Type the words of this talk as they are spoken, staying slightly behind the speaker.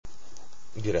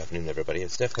Good afternoon, everybody.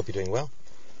 It's Steph. Hope you're doing well.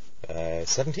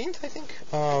 17th, I think,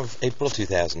 of April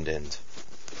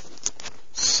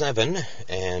 2007,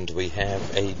 and we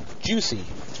have a juicy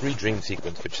 3-dream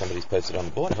sequence which somebody's posted on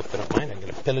the board. I hope they don't mind. I'm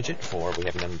going to pillage it, for we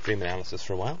haven't done dream analysis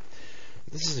for a while.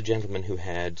 This is a gentleman who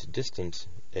had distant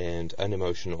and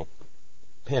unemotional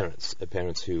parents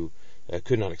who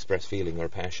could not express feeling or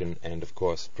passion, and of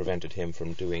course prevented him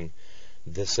from doing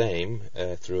the same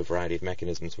through a variety of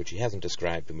mechanisms which he hasn't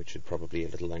described and which are probably a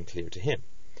little unclear to him.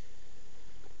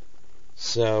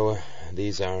 So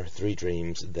these are 3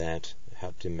 dreams that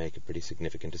helped him make a pretty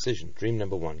significant decision. Dream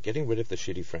number 1, getting rid of the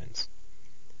shitty friends.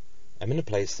 I'm in a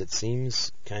place that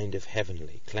seems kind of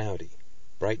heavenly, cloudy,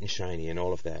 bright and shiny and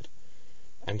all of that.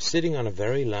 I'm sitting on a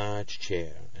very large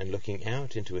chair and looking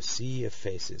out into a sea of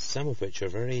faces, some of which are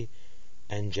very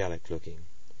angelic looking.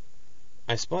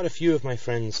 I spot a few of my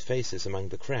friends' faces among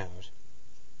the crowd.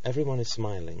 Everyone is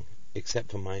smiling,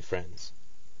 except for my friends.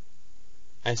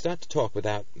 I start to talk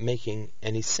without making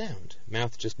any sound,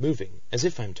 mouth just moving, as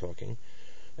if I'm talking,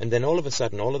 and then all of a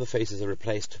sudden all of the faces are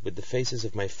replaced with the faces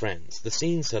of my friends. The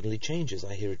scene suddenly changes.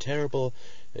 I hear a terrible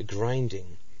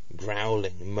grinding,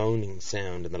 growling, moaning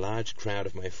sound, and the large crowd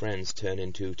of my friends turn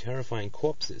into terrifying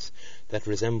corpses that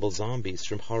resemble zombies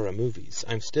from horror movies.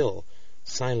 I'm still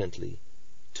silently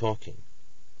talking.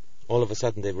 All of a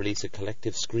sudden they release a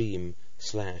collective scream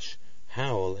 /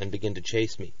 howl and begin to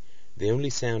chase me. The only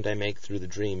sound I make through the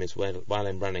dream is while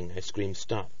I'm running, I scream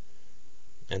stop,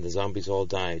 and the zombies all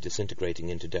die, disintegrating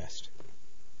into dust.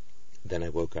 Then I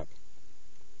woke up.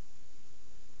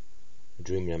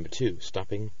 Dream number 2,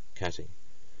 stopping, cutting.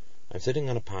 I'm sitting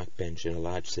on a park bench in a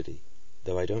large city,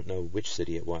 though I don't know which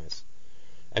city it was.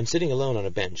 I'm sitting alone on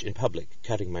a bench in public,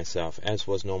 cutting myself, as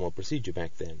was normal procedure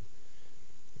back then.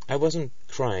 I wasn't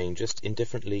crying, just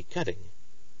indifferently cutting.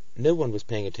 No one was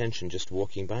paying attention, just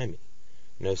walking by me.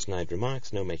 No snide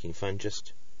remarks, no making fun,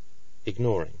 just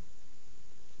ignoring.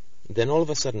 Then all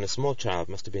of a sudden a small child,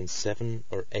 must have been 7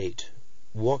 or 8,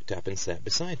 walked up and sat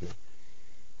beside me.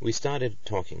 We started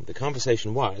talking. The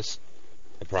conversation was,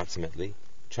 approximately,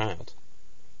 "Child,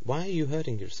 why are you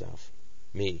hurting yourself?"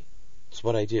 "Me. It's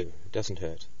what I do. It doesn't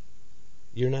hurt."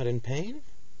 "You're not in pain?"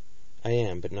 "I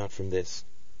am, but not from this."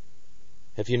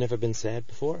 "Have you never been sad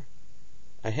before?"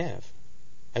 "I have.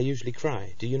 I usually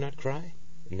cry. Do you not cry?"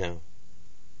 "No."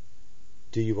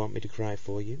 "Do you want me to cry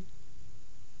for you?"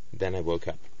 Then I woke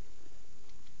up.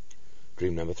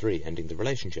 Dream number 3, ending the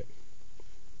relationship.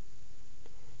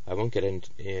 I won't get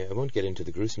into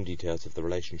the gruesome details of the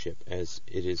relationship, as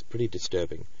it is pretty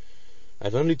disturbing.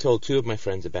 I've only told 2 of my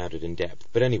friends about it in depth,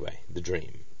 but anyway, the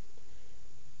dream.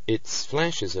 It's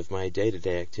flashes of my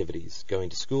day-to-day activities, going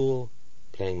to school,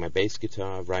 playing my bass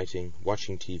guitar, writing,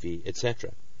 watching TV,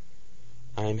 etc.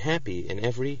 I'm happy in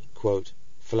every, quote,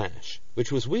 flash,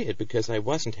 which was weird because I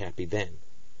wasn't happy then.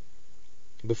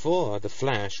 Before the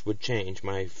flash would change,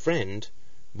 my friend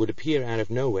would appear out of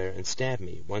nowhere and stab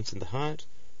me, once in the heart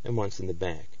and once in the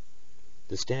back.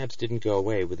 The stabs didn't go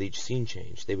away with each scene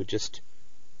change. They would just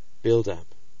build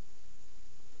up.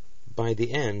 By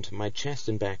the end, my chest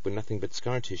and back were nothing but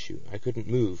scar tissue. I couldn't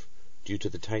move due to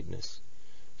the tightness.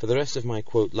 For the rest of my,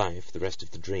 quote, life, the rest of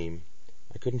the dream,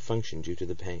 I couldn't function due to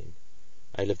the pain.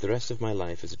 I lived the rest of my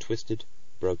life as a twisted,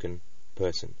 broken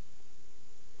person.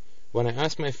 When I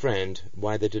asked my friend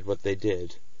why they did what they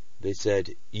did, they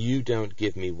said, "You don't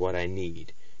give me what I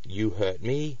need. You hurt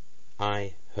me,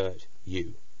 I hurt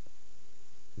you."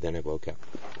 Then I woke up.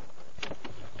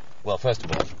 Well, first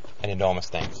of all, an enormous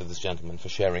thanks to this gentleman for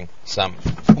sharing some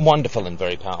wonderful and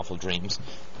very powerful dreams.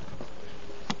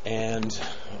 And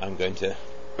I'm going to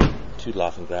toodle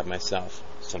off and grab myself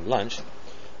some lunch,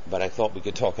 but I thought we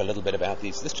could talk a little bit about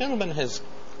these. This gentleman is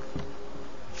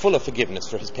full of forgiveness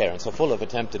for his parents, or full of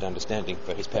attempted understanding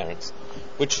for his parents,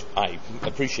 which I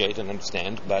appreciate and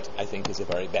understand, but I think is a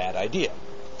very bad idea,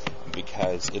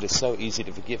 because it is so easy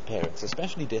to forgive parents,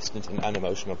 especially distant and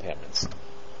unemotional parents,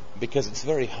 because it's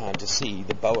very hard to see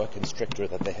the boa constrictor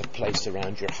that they have placed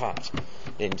around your heart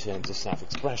in terms of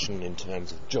self-expression, in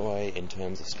terms of joy, in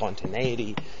terms of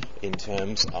spontaneity, in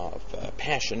terms of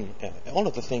passion, all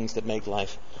of the things that make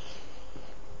life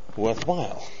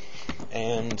worthwhile.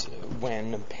 And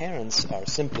when parents are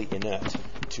simply inert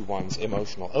to one's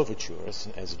emotional overtures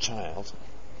as a child,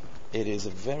 it is a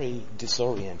very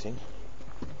disorienting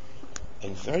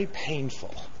and very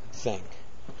painful thing.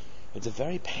 It's a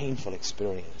very painful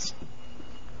experience.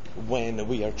 When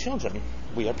we are children,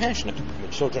 we are passionate.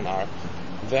 Children are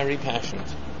very passionate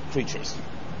creatures.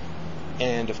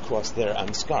 And, of course, they're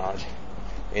unscarred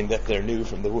in that they're new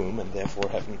from the womb and therefore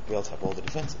haven't built up all the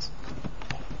defenses.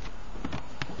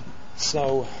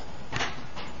 So,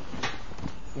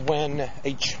 when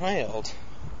a child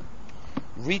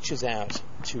reaches out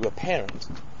to a parent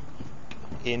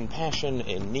in passion,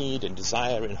 in need, in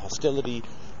desire, in hostility,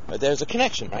 there's a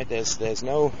connection, right? There's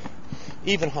no...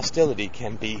 Even hostility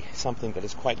can be something that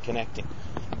is quite connecting.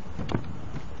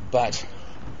 But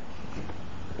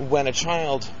when a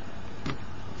child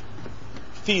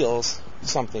feels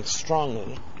something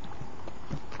strongly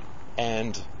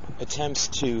and attempts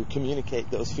to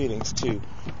communicate those feelings to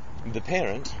the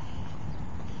parent,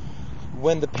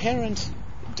 when the parent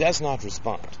does not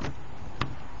respond,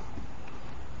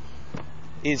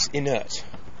 is inert,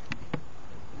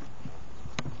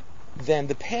 then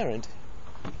the parent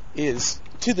is,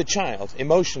 to the child,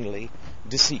 emotionally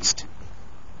deceased.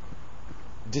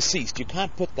 Deceased. You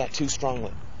can't put that too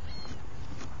strongly.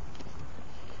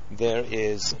 There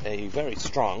is a very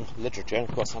strong literature,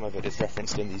 of course some of it is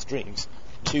referenced in these dreams,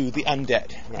 to the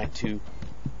undead, right, to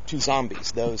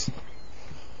zombies, those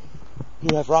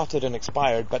who have rotted and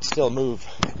expired but still move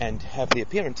and have the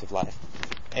appearance of life.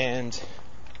 And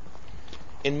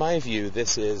in my view,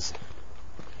 this is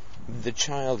the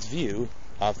child's view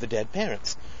of the dead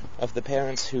parents, of the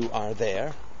parents who are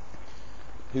there,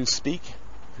 who speak,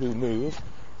 who move,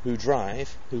 who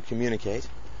drive, who communicate,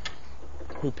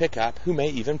 who pick up, who may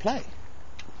even play,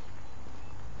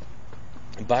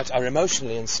 but are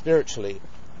emotionally and spiritually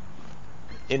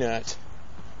inert,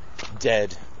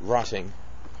 dead, rotting.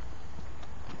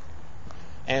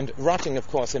 And rotting, of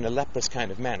course, in a leprous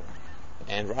kind of manner.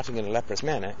 And rotting in a leprous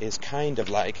manner is kind of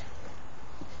like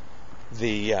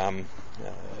the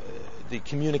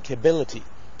communicability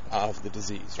of the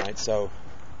disease, right? So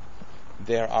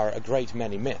there are a great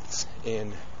many myths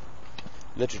in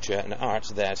literature and art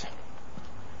that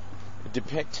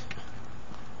depict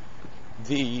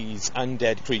these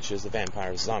undead creatures, the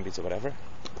vampires, zombies, or whatever.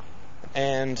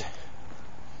 And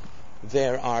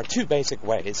there are two basic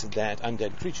ways that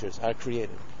undead creatures are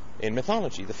created in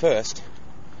mythology. The first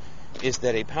is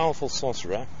that a powerful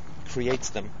sorcerer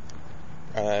creates them.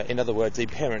 In other words, a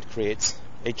parent creates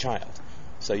a child.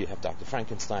 So you have Dr.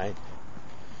 Frankenstein,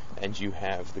 and you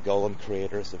have the golem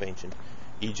creators of ancient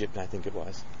Egypt, I think it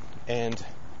was. And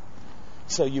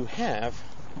so you have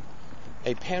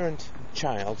a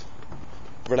parent-child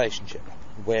relationship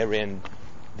wherein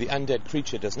the undead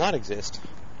creature does not exist,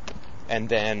 and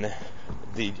then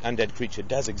the undead creature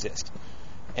does exist.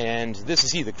 And this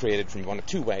is either created from one of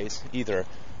two ways. Either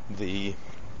the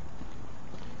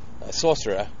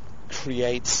sorcerer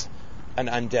creates an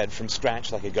undead from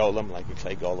scratch, like a golem, like a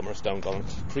clay golem or a stone golem,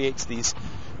 creates these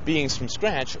beings from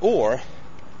scratch, or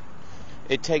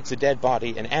it takes a dead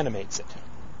body and animates it.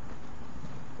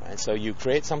 Right? So you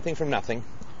create something from nothing,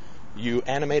 you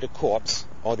animate a corpse,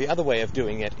 or the other way of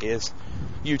doing it is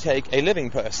you take a living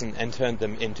person and turn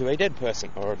them into a dead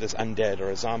person, or this undead, or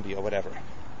a zombie, or whatever.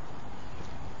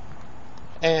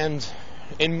 And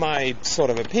in my sort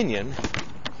of opinion,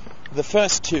 the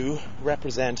first two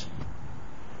represent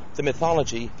the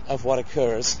mythology of what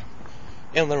occurs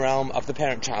in the realm of the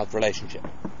parent-child relationship.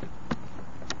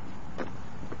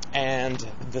 And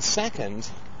the second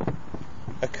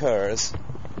occurs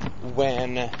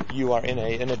when you are in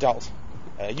an adult,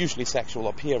 usually sexual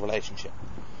or peer relationship.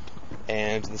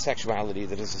 And the sexuality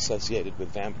that is associated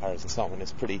with vampires and so on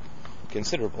is pretty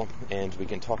considerable, and we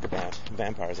can talk about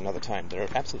vampires another time. They're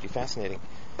an absolutely fascinating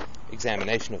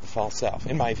examination of the false self,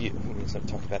 in my view. We can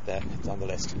talk about that. It's on the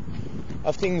list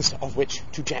of things of which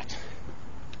to chat.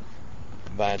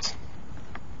 But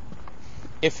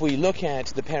if we look at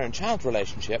the parent-child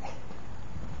relationship,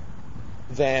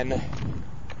 then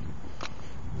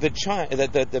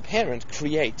the parent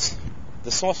creates,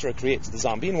 the sorcerer creates the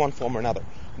zombie in one form or another.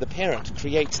 The parent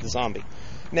creates the zombie.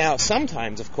 Now,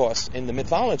 sometimes, of course, in the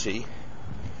mythology,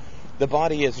 the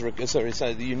body is, so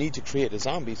you need to create a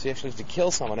zombie, so you actually have to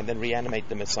kill someone and then reanimate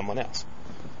them as someone else.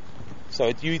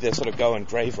 So you either sort of go and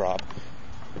grave rob,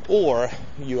 or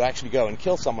you actually go and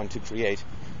kill someone to create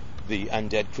the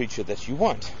undead creature that you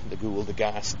want, the ghoul, the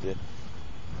ghast, the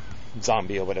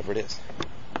zombie, or whatever it is.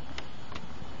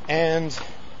 And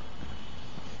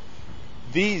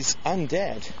these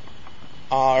undead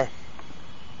are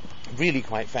really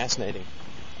quite fascinating.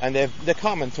 And they're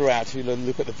common throughout. You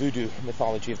look at the voodoo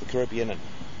mythology of the Caribbean, and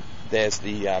there's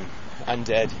the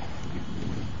undead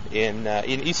in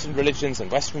Eastern religions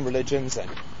and Western religions and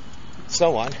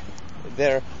so on.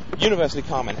 They're universally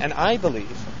common. And I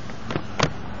believe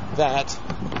that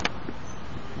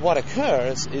what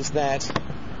occurs is that...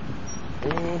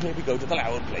 here we go to the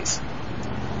loud place.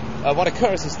 What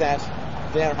occurs is that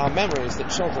there are memories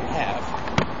that children have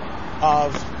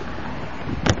of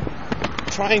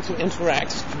trying to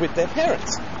interact with their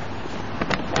parents,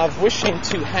 of wishing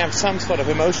to have some sort of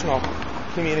emotional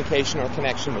communication or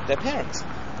connection with their parents,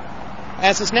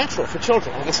 as is natural for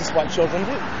children, and this is what children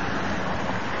do.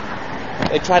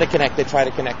 They try to connect, they try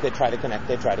to connect, they try to connect,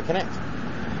 they try to connect.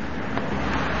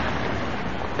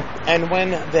 And when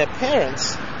their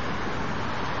parents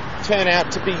turn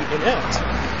out to be inert,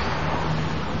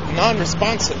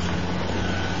 non-responsive,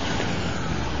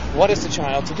 what is the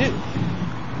child to do?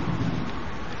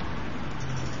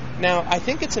 Now, I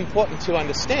think it's important to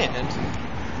understand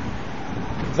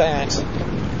that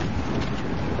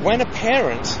when a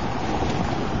parent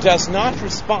does not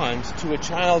respond to a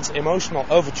child's emotional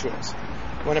overtures,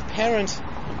 when a parent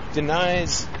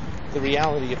denies the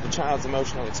reality of the child's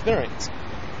emotional experience,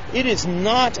 it is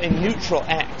not a neutral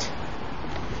act.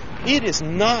 It is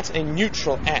not a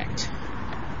neutral act.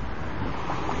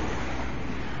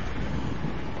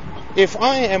 If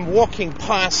I am walking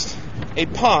past a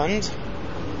pond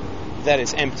that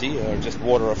is empty, or just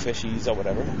water or fishies or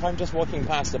whatever, if I'm just walking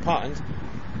past a pond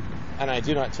and I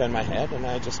do not turn my head and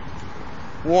I just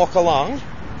walk along,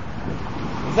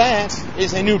 that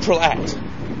is a neutral act.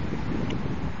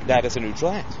 That is a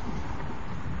neutral act.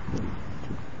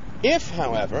 If,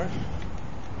 however,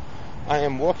 I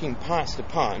am walking past a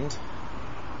pond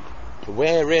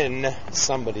wherein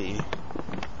somebody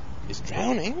is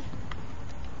drowning,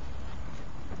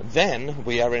 then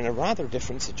we are in a rather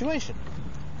different situation.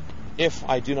 If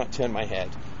I do not turn my head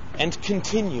and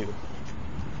continue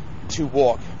to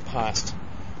walk past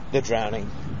the drowning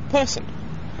person,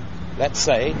 let's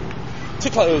say, to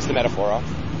close the metaphor off,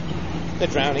 the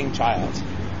drowning child.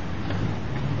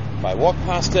 If I walk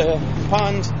past a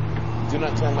pond, do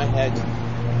not turn my head,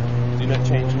 do not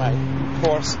change my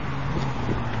course,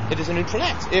 it is a neutral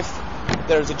act. If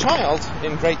there's a child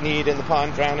in great need in the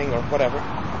pond, drowning or whatever,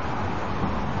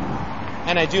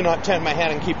 and I do not turn my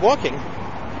head and keep walking,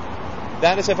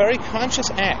 that is a very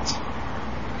conscious act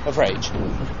of rage.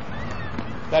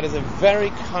 That is a very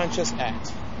conscious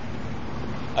act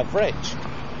of rage.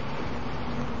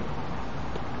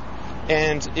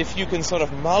 And if you can sort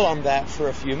of mull on that for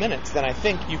a few minutes, then I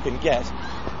think you can get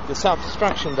the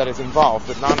self-destruction that is involved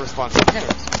with non-responsive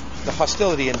parents, the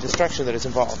hostility and destruction that is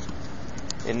involved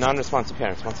in non-responsive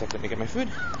parents. One second, let me get my food.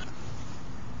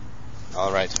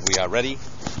 All right, we are ready.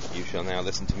 You shall now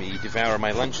listen to me devour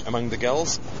my lunch among the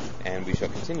gulls, and we shall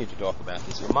continue to talk about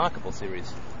this remarkable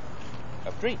series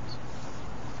of dreams.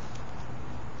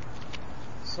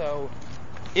 So,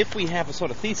 if we have a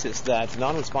sort of thesis that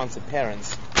non-responsive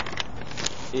parents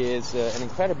is an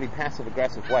incredibly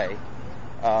passive-aggressive way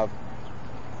of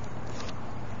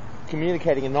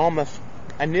communicating enormous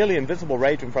and nearly invisible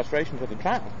rage and frustration to the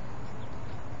child,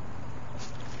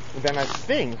 then I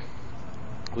think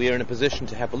we are in a position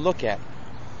to have a look at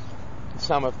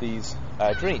some of these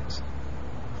dreams.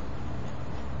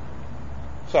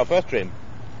 So, first dream.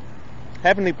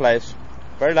 Heavenly place,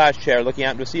 very large chair looking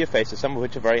out into a sea of faces, some of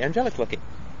which are very angelic looking.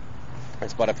 I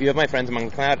spot a few of my friends among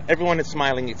the crowd. Everyone is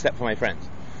smiling except for my friends.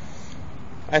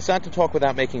 I start to talk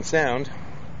without making sound,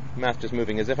 mouth just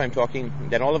moving as if I'm talking.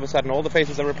 Then all of a sudden all the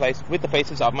faces are replaced with the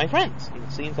faces of my friends.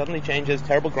 The scene suddenly changes.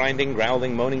 Terrible grinding,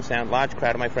 growling, moaning sound. Large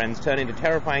crowd of my friends turn into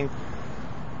terrifying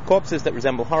corpses that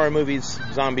resemble horror movies,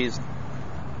 zombies.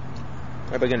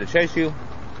 I begin to chase you.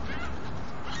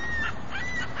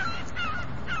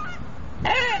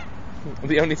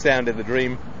 The only sound in the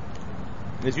dream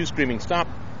is you screaming, "Stop!"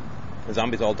 The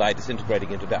zombies all die,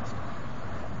 disintegrating into dust.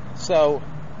 So,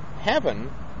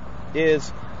 heaven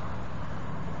is,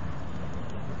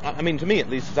 I mean, to me at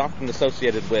least, is often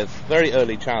associated with very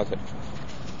early childhood.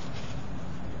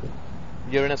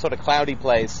 You're in a sort of cloudy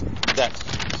place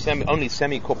that's only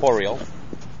semi-corporeal,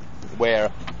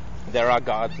 where there are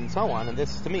gods and so on, and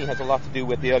this, to me, has a lot to do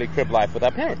with the early crib life with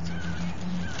our parents.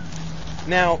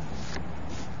 Now,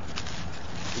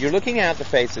 you're looking at the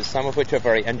faces, some of which are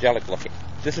very angelic looking.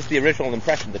 This is the original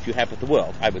impression that you have of the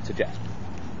world, I would suggest.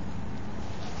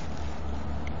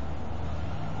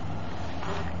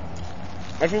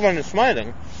 Everyone is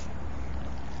smiling,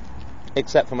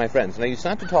 except for my friends. Now, you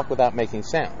start to talk without making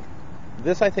sound.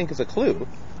 This, I think, is a clue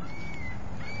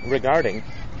regarding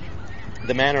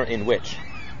the manner in which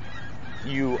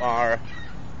you are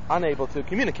unable to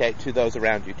communicate to those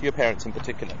around you, to your parents in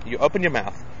particular. You open your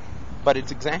mouth, but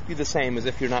it's exactly the same as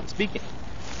if you're not speaking.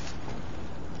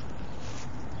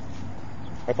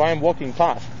 If I am walking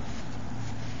past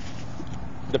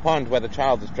the pond where the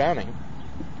child is drowning,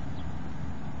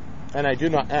 and I do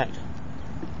not act,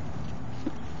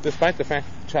 despite the fact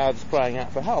that the child is crying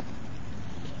out for help,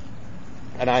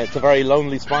 and it's a very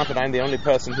lonely spot and I'm the only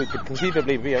person who could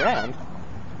conceivably be around,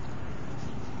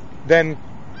 then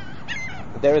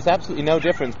there is absolutely no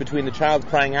difference between the child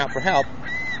crying out for help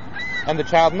and the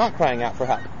child not crying out for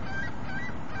help.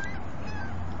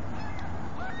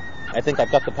 I think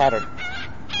I've got the pattern.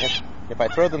 If I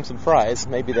throw them some fries,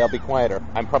 maybe they'll be quieter.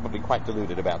 I'm probably quite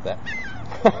deluded about that.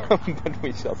 But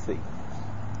we shall see.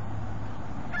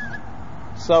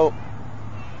 So,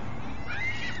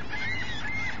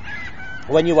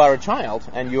 when you are a child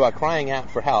and you are crying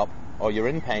out for help, or you're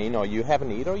in pain, or you have a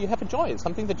need, or you have a joy, it's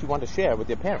something that you want to share with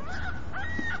your parents,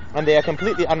 and they are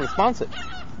completely unresponsive,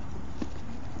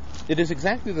 it is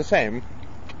exactly the same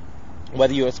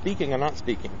whether you are speaking or not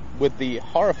speaking, with the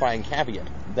horrifying caveat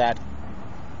that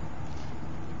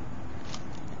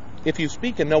if you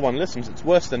speak and no one listens, it's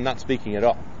worse than not speaking at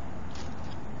all.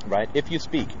 Right? If you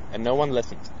speak and no one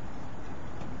listens,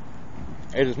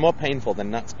 it is more painful than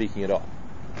not speaking at all.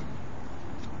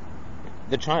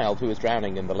 The child who is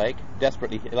drowning in the lake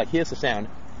desperately hears the sound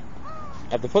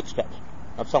of the footsteps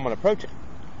of someone approaching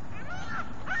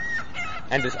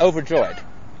and is overjoyed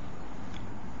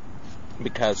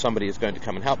because somebody is going to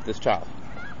come and help this child.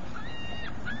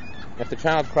 If the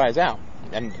child cries out,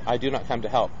 and I do not come to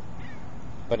help,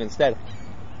 but instead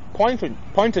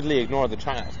pointedly ignore the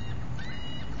child,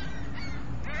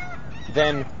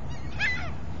 then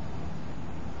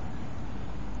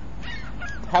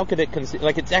how could it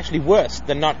it's actually worse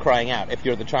than not crying out if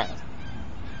you're the child.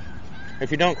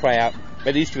 If you don't cry out,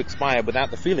 at least you expire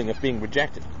without the feeling of being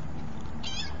rejected.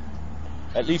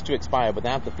 At least you expire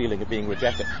without the feeling of being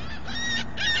rejected.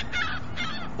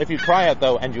 If you cry out,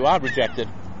 though, and you are rejected,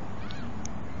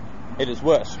 it is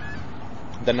worse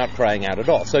than not crying out at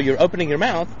all. So you're opening your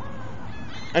mouth,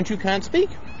 and you can't speak.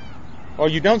 Or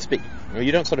you don't speak. Or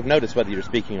you don't sort of notice whether you're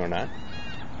speaking or not.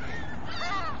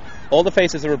 All the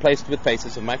faces are replaced with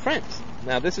faces of my friends.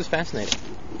 Now, this is fascinating.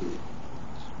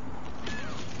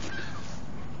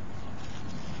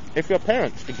 If your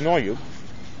parents ignore you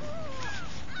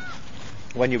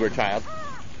when you were a child,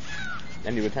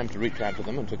 and you attempt to reach out to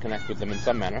them and to connect with them in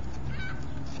some manner,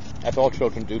 as all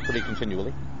children do pretty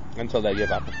continually, until they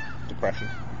give up. Depression,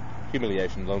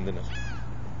 humiliation, loneliness,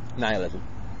 nihilism.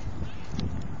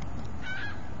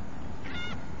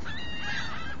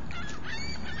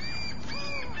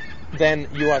 Then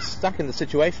you are stuck in the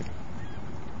situation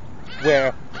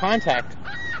where contact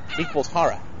equals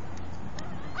horror.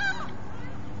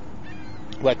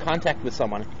 Where contact with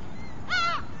someone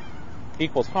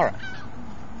equals horror.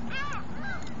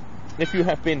 If you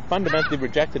have been fundamentally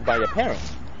rejected by your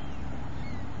parents,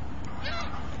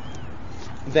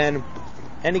 then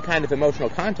any kind of emotional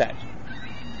contact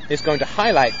is going to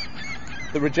highlight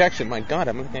the rejection. My God,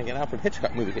 I'm looking at an Alfred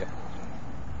Hitchcock movie here.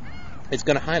 It's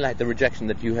going to highlight the rejection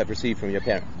that you have received from your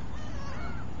parents.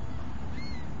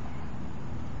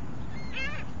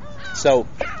 So,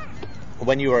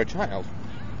 when you are a child,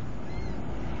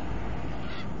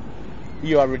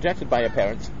 you are rejected by your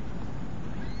parents,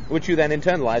 which you then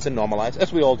internalize and normalize,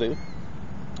 as we all do,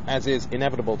 as is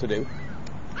inevitable to do.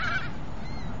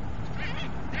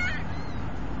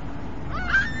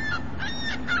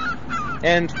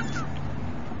 And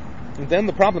then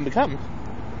the problem becomes,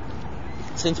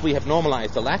 since we have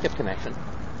normalized a lack of connection,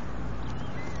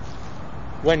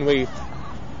 when we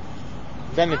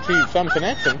then achieve some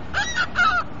connection,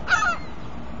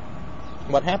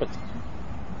 what happens?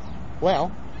 Well,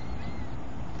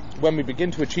 when we begin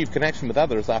to achieve connection with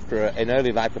others after an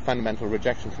early life of fundamental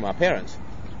rejection from our parents,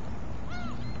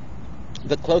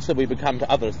 the closer we become to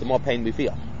others, the more pain we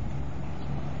feel.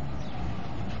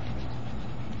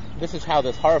 This is how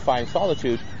this horrifying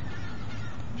solitude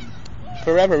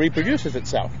forever reproduces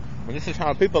itself. And this is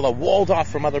how people are walled off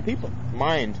from other people,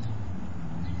 mined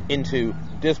into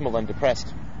dismal and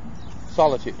depressed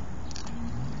solitude.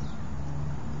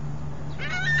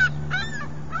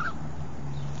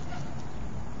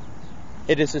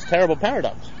 It is this terrible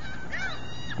paradox.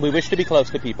 We wish to be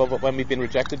close to people, but when we've been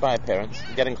rejected by our parents,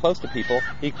 getting close to people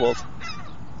equals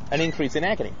an increase in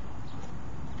agony.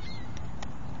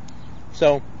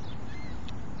 So,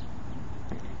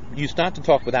 you start to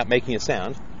talk without making a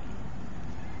sound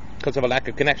because of a lack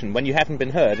of connection. When you haven't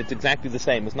been heard, it's exactly the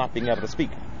same as not being able to speak.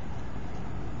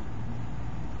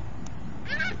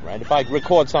 Right? If I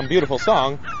record some beautiful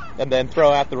song and then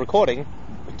throw out the recording,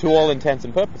 to all intents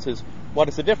and purposes, what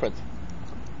is the difference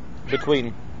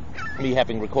between me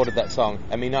having recorded that song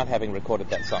and me not having recorded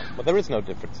that song? Well, there is no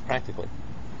difference, practically.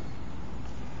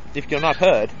 If you're not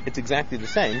heard, it's exactly the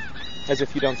same as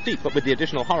if you don't speak, but with the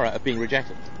additional horror of being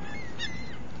rejected.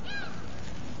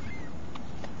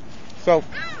 So,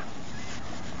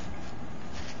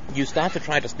 you start to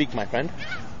try to speak, my friend,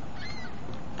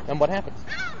 and what happens?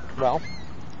 Well,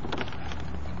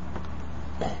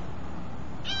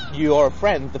 your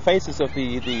friend, the faces of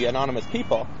the anonymous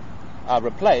people are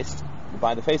replaced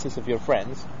by the faces of your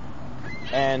friends,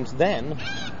 and then,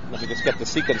 let me just get the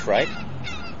sequence right,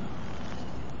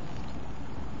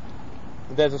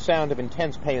 there's a sound of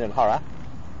intense pain and horror,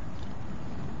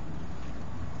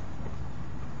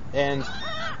 and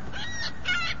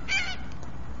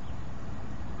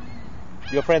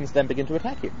your friends then begin to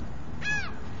attack you.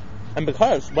 And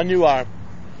because when you are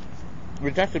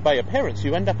rejected by your parents,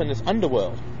 you end up in this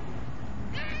underworld.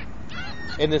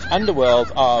 In this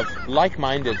underworld of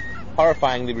like-minded,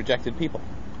 horrifyingly rejected people.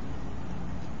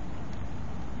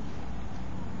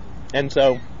 And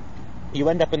so you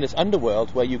end up in this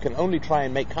underworld where you can only try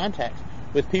and make contact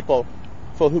with people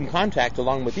for whom contact,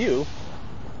 along with you,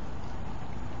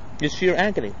 is sheer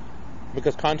agony,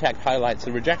 because contact highlights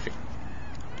the rejection.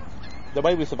 The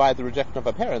way we survive the rejection of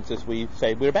our parents is we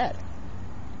say we're bad.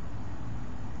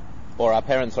 Or our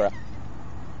parents are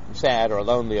sad or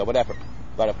lonely or whatever.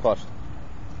 But of course,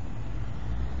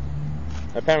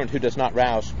 a parent who does not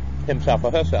rouse himself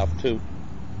or herself to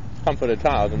comfort a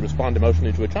child and respond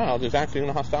emotionally to a child is acting in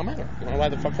a hostile manner. Why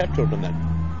the fuck have children then?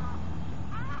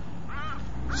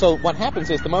 So what happens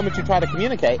is the moment you try to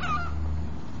communicate,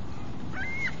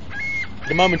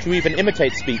 the moment you even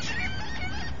imitate speech,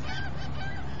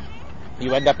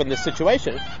 you end up in this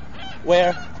situation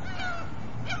where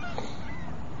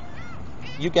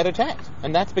you get attacked.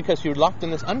 And that's because you're locked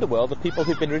in this underworld of people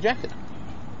who've been rejected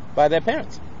by their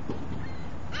parents.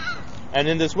 And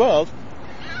in this world,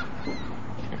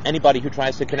 anybody who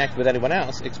tries to connect with anyone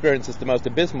else experiences the most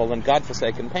abysmal and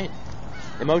godforsaken pain.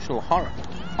 Emotional horror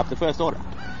of the first order.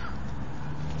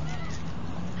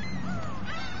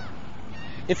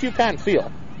 If you can't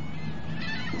feel,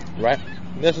 right?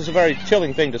 This is a very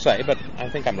chilling thing to say, but I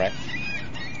think I'm right.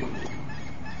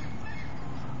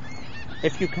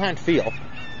 If you can't feel,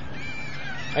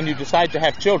 and you decide to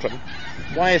have children,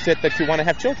 why is it that you want to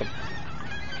have children?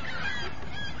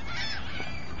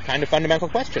 Kind of fundamental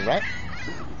question, right?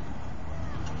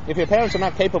 If your parents are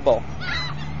not capable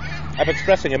of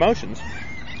expressing emotions,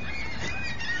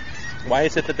 why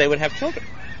is it that they would have children?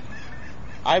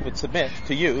 I would submit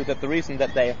to you that the reason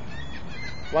that they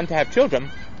want to have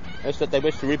children is that they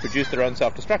wish to reproduce their own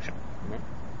self-destruction.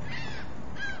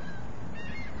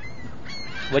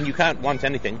 When you can't want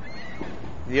anything,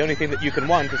 the only thing that you can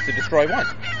want is to destroy one.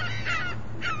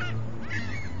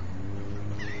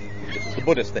 This is the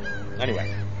Buddhist thing.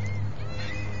 Anyway.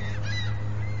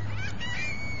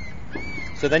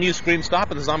 So then you scream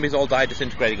stop and the zombies all die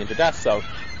disintegrating into dust, so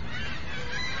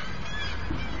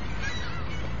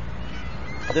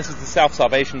this is the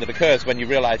self-salvation that occurs when you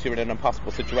realize you're in an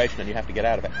impossible situation and you have to get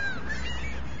out of it.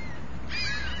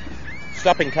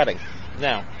 Stopping cutting.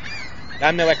 Now,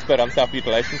 I'm no expert on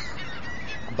self-mutilation,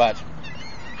 but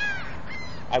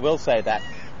I will say that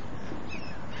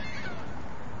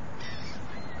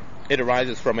it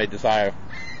arises from a desire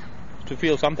to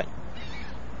feel something,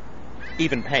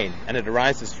 even pain, and it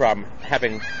arises from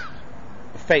having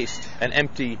faced an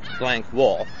empty, blank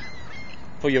wall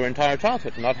for your entire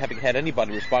childhood, not having had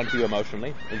anybody respond to you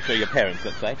emotionally, until your parents,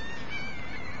 let's say.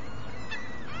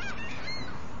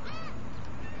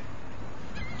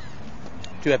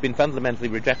 To have been fundamentally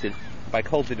rejected by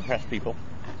coldly depressed people.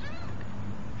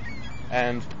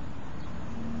 And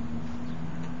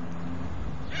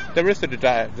there is a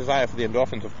desire for the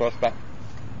endorphins, of course, but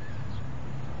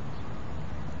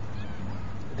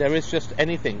there is just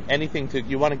anything to,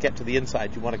 you want to get to the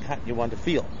inside, you want to cut, you want to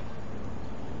feel.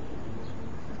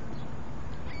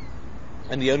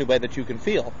 And the only way that you can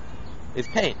feel is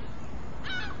pain.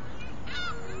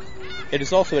 It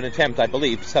is also an attempt, I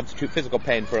believe, to substitute physical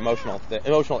pain for emotional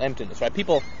emptiness, right?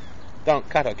 People don't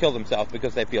cut or kill themselves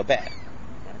because they feel bad.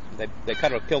 Right? They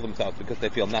cut or kill themselves because they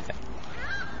feel nothing.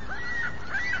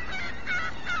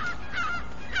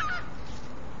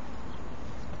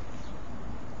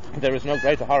 There is no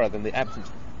greater horror than the absence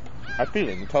of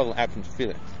feeling, the total absence of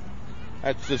feeling.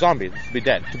 It's the zombie, to be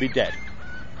dead, to be dead.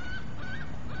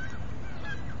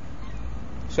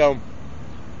 So,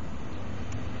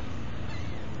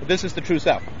 this is the true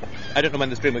self. I don't know when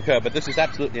this dream occurred, but this is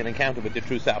absolutely an encounter with the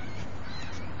true self.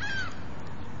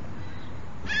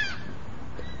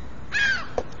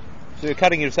 So you're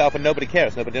cutting yourself and nobody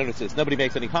cares, nobody notices, nobody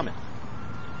makes any comment.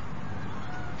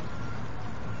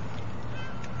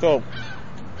 So,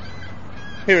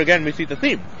 here again we see the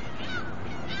theme.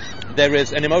 There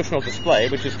is an emotional display,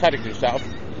 which is cutting yourself.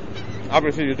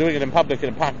 Obviously you're doing it in public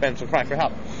in a park bench and crying for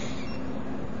help.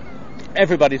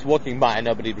 Everybody's walking by,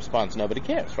 nobody responds, nobody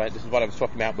cares, right? This is what I was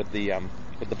talking about with the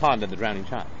pond and the drowning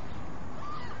child.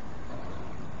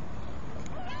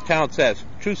 Child says,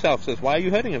 true self says, why are you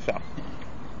hurting yourself?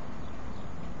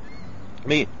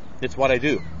 Me, it's what I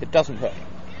do. It doesn't hurt.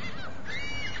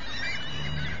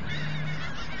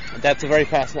 That's a very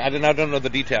fascinating, I don't know the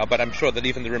detail, but I'm sure that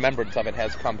even the remembrance of it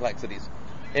has complexities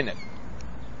in it.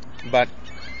 But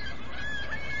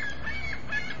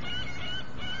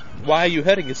why are you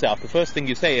hurting yourself? The first thing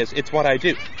you say is, it's what I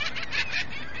do.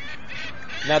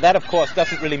 Now that, of course,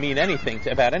 doesn't really mean anything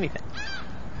about anything.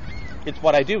 It's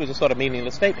what I do is a sort of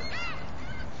meaningless statement.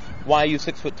 Why are you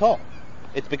 6 foot tall?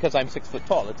 It's because I'm 6 foot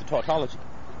tall. It's a tautology.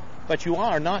 But you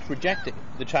are not rejecting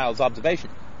the child's observation.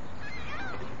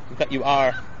 But you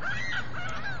are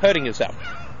hurting yourself.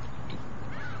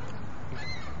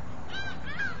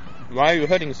 Why are you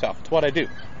hurting yourself? It's what I do.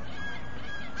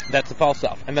 That's the false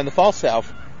self. And then the false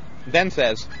self then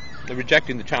says,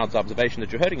 rejecting the child's observation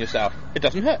that you're hurting yourself, it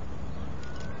doesn't hurt.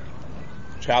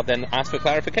 The child then asks for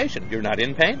clarification. You're not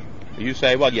in pain? You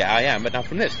say, well, yeah, I am, but not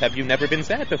from this. Have you never been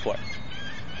sad before?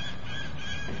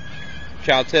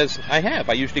 Child says, I have.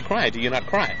 I usually cry. Do you not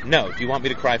cry? No. Do you want me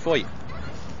to cry for you?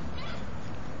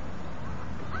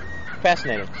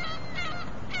 Fascinating.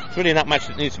 There's really not much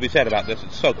that needs to be said about this.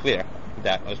 It's so clear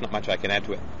that there's not much I can add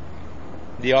to it.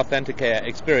 The authentic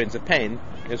experience of pain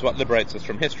is what liberates us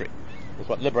from history. Is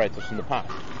what liberates us from the past.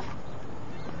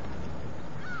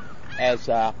 As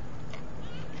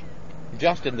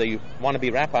Justin, the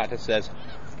wannabe rap artist, says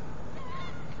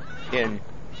in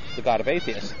The God of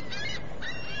Atheists,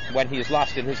 when he is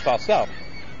lost in his false self,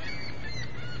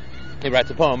 he writes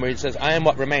a poem where he says, I am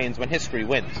what remains when history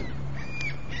wins.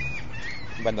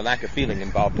 When the lack of feeling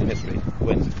involved in history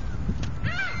wins.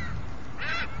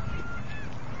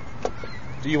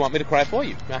 Do you want me to cry for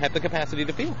you? I have the capacity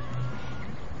to feel.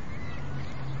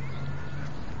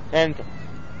 And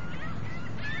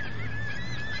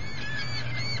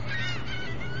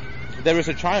there is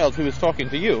a child who is talking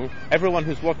to you. Everyone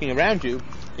who's walking around you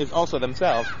is also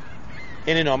themselves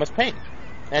in enormous pain.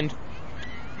 And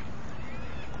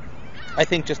I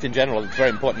think just in general it's very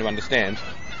important to understand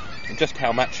just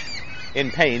how much in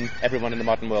pain everyone in the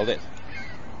modern world is.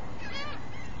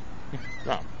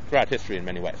 Well, throughout history in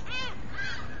many ways.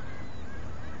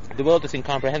 The world is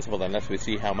incomprehensible unless we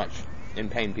see how much in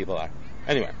pain people are.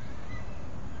 Anyway.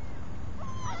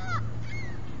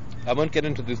 I won't get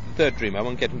into the third dream. I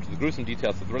won't get into the gruesome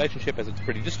details of the relationship as it's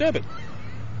pretty disturbing.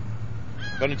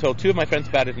 I've only told 2 of my friends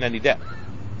about it in any depth.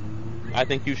 I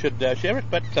think you should share it,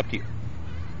 but it's up to you.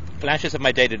 Flashes of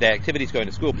my day-to-day activities, going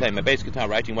to school, playing my bass guitar,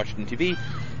 writing, watching TV.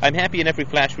 I'm happy in every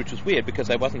flash, which was weird because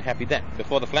I wasn't happy then.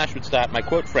 Before the flash would start, my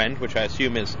quote friend, which I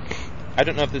assume is, I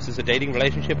don't know if this is a dating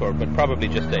relationship but probably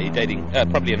just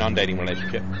probably a non-dating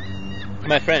relationship.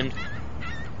 My friend,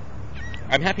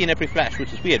 I'm happy in every flash,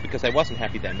 which is weird because I wasn't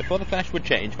happy then. Before the flash would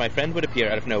change, my friend would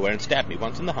appear out of nowhere and stab me,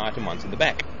 once in the heart and once in the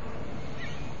back.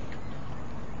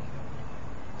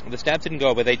 The stabs didn't go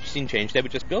away, they'd seen change, they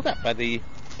would just build up. By the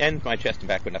end, my chest and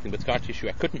back were nothing but scar tissue.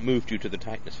 I couldn't move due to the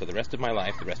tightness for the rest of my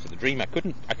life, the rest of the dream. I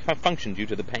couldn't function due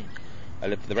to the pain. I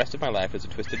lived for the rest of my life as a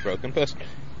twisted, broken person.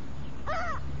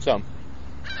 So,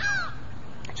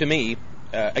 to me,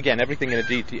 again, everything in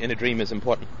a dream is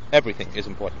important. Everything is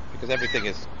important, because everything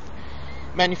is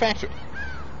manufactured.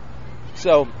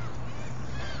 So,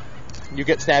 you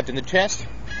get stabbed in the chest,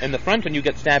 in the front, and you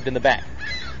get stabbed in the back.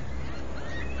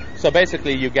 So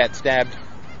basically you get stabbed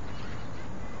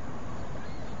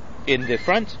in the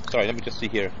front. Sorry, let me just see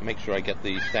here, make sure I get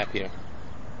the stab here.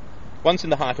 Once in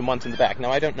the heart and once in the back.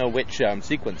 Now I don't know which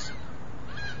sequence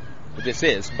this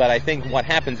is, but I think what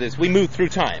happens is we move through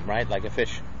time, right? Like a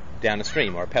fish down a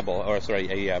stream, or a pebble, or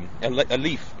a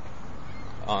leaf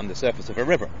on the surface of a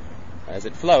river. As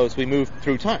it flows, we move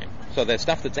through time. So there's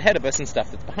stuff that's ahead of us and stuff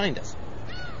that's behind us.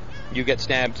 You get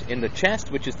stabbed in the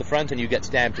chest, which is the front, and you get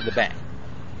stabbed in the back.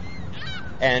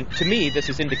 And to me, this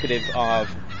is indicative of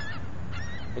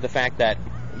the fact that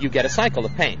you get a cycle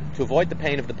of pain. To avoid the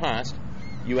pain of the past,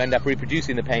 you end up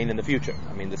reproducing the pain in the future.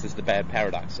 I mean, this is the bad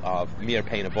paradox of mere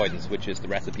pain avoidance, which is the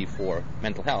recipe for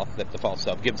mental health that the false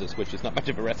self gives us, which is not much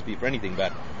of a recipe for anything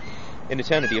but an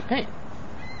eternity of pain.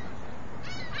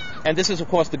 And this is, of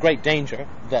course, the great danger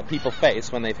that people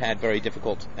face when they've had very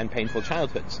difficult and painful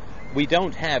childhoods. We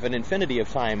don't have an infinity of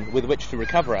time with which to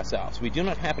recover ourselves. We do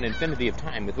not have an infinity of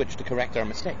time with which to correct our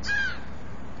mistakes,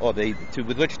 or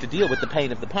with which to deal with the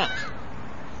pain of the past.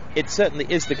 It certainly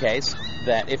is the case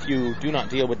that if you do not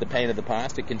deal with the pain of the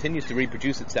past, it continues to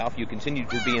reproduce itself, you continue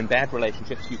to be in bad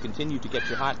relationships, you continue to get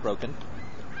your heart broken,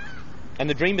 and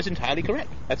the dream is entirely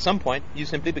correct. At some point, you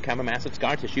simply become a mass of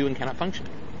scar tissue and cannot function.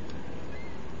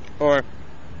 Or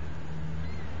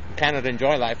cannot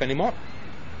enjoy life anymore.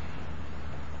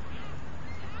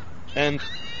 And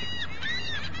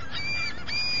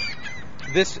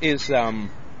this is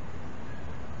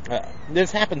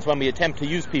this happens when we attempt to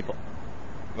use people.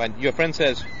 When your friend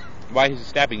says, why is he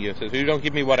stabbing you? Says, you don't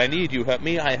give me what I need, you hurt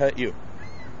me, I hurt you.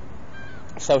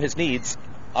 So his needs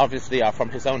obviously are from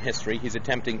his own history. He's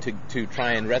attempting to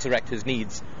try and resurrect his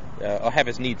needs, or have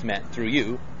his needs met through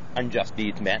you, unjust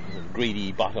needs met,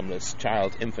 greedy, bottomless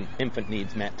child, infant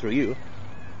needs met through you.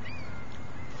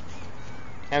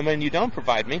 And when you don't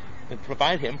provide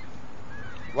him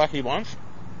what he wants,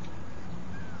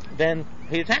 then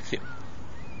he attacks you.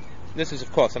 This is,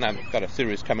 of course, and I've got a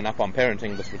series coming up on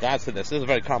parenting with regards to this. This is a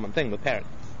very common thing with parents.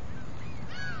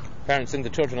 Parents think the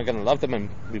children are going to love them and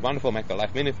be wonderful, make their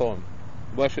life meaningful, and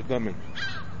worship them, and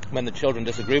when the children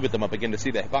disagree with them or begin to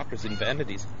see their hypocrisy and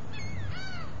vanities,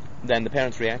 then the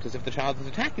parents react as if the child is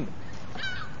attacking them.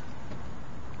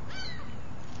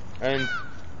 And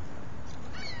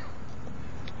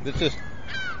this is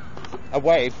a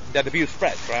way that abuse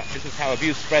spreads, right? This is how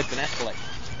abuse spreads and escalates.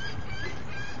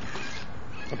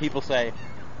 And people say,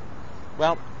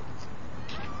 well,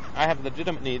 I have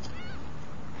legitimate needs.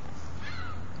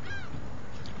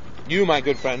 You, my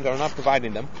good friend, are not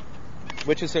providing them,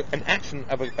 which is an action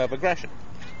of aggression.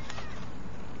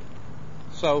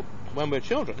 So, when we're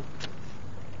children,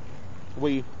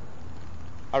 we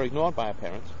are ignored by our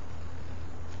parents,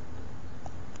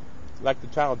 like the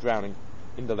child drowning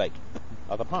in the lake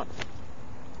or the pond.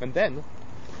 And then,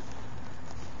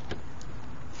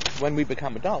 when we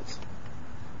become adults,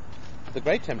 the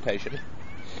great temptation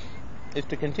is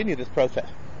to continue this process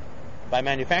by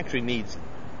manufacturing needs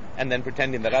and then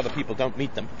pretending that other people don't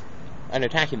meet them and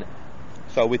attacking them.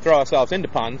 So we throw ourselves into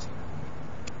ponds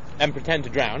and pretend to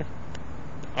drown.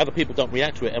 Other people don't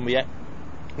react to it, and we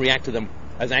react to them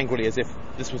as angrily as if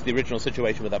this was the original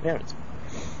situation with our parents.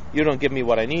 You don't give me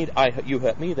what I need, you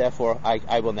hurt me, therefore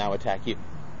I will now attack you.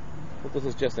 But this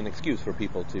is just an excuse for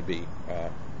people to be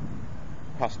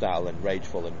hostile and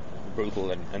rageful and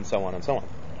brutal and so on and so on.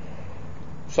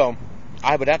 So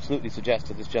I would absolutely suggest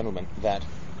to this gentleman that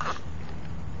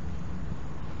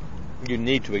you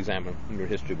need to examine your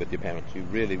history with your parents. You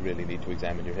really, really need to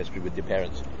examine your history with your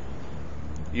parents.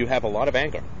 You have a lot of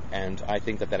anger, and I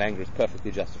think that anger is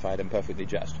perfectly justified and perfectly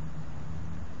just.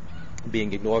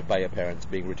 Being ignored by your parents,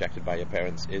 being rejected by your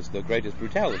parents, is the greatest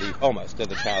brutality, almost,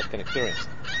 that a child can experience.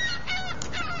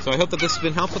 So I hope that this has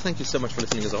been helpful. Thank you so much for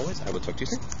listening as always. I will talk to you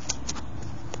soon.